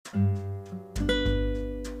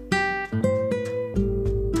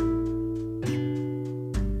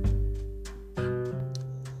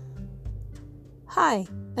Hi,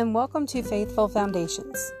 and welcome to Faithful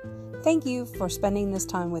Foundations. Thank you for spending this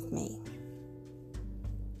time with me.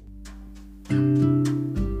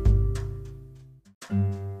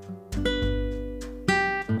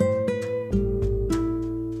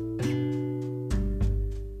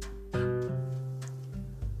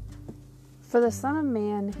 For the Son of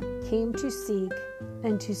Man came to seek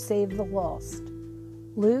and to save the lost.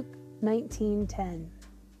 Luke 19:10.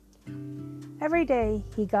 Every day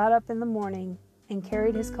he got up in the morning and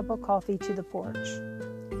carried his cup of coffee to the porch.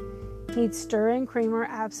 He'd stir in creamer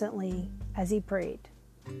absently as he prayed.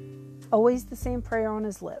 Always the same prayer on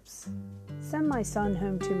his lips. Send my son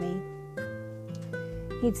home to me.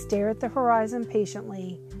 He'd stare at the horizon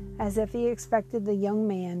patiently as if he expected the young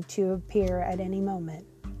man to appear at any moment.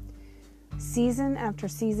 Season after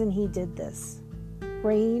season he did this.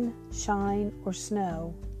 Rain, shine, or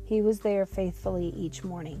snow, he was there faithfully each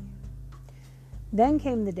morning. Then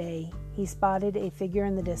came the day he spotted a figure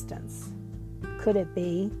in the distance. Could it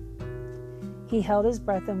be? He held his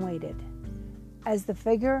breath and waited. As the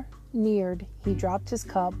figure neared, he dropped his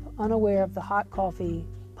cup, unaware of the hot coffee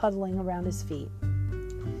puddling around his feet.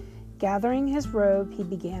 Gathering his robe, he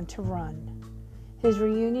began to run. His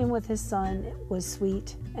reunion with his son was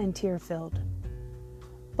sweet and tear-filled.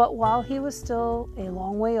 But while he was still a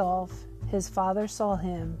long way off, his father saw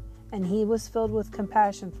him, and he was filled with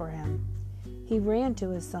compassion for him. He ran to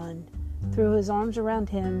his son, threw his arms around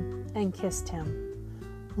him, and kissed him.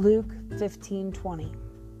 Luke 15:20.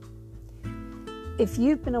 If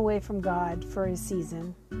you've been away from God for a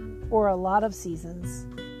season, or a lot of seasons,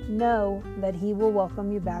 know that He will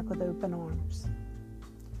welcome you back with open arms.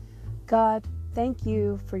 God, thank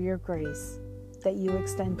you for your grace that you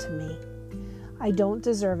extend to me. I don't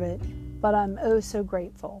deserve it, but I'm oh so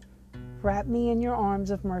grateful. Wrap me in your arms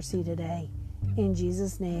of mercy today. In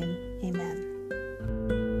Jesus' name, amen.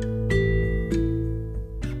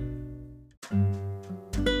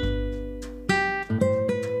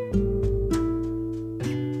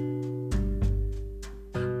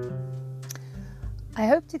 I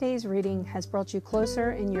hope today's reading has brought you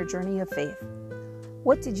closer in your journey of faith.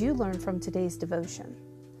 What did you learn from today's devotion?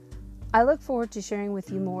 I look forward to sharing with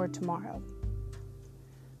you more tomorrow.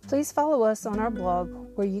 Please follow us on our blog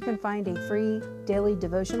where you can find a free daily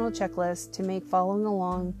devotional checklist to make following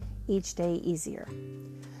along each day easier.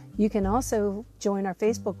 You can also join our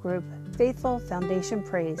Facebook group, Faithful Foundation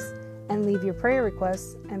Praise, and leave your prayer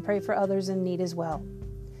requests and pray for others in need as well.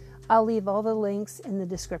 I'll leave all the links in the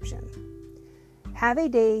description. Have a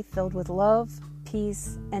day filled with love,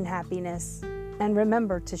 peace, and happiness, and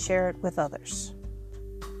remember to share it with others.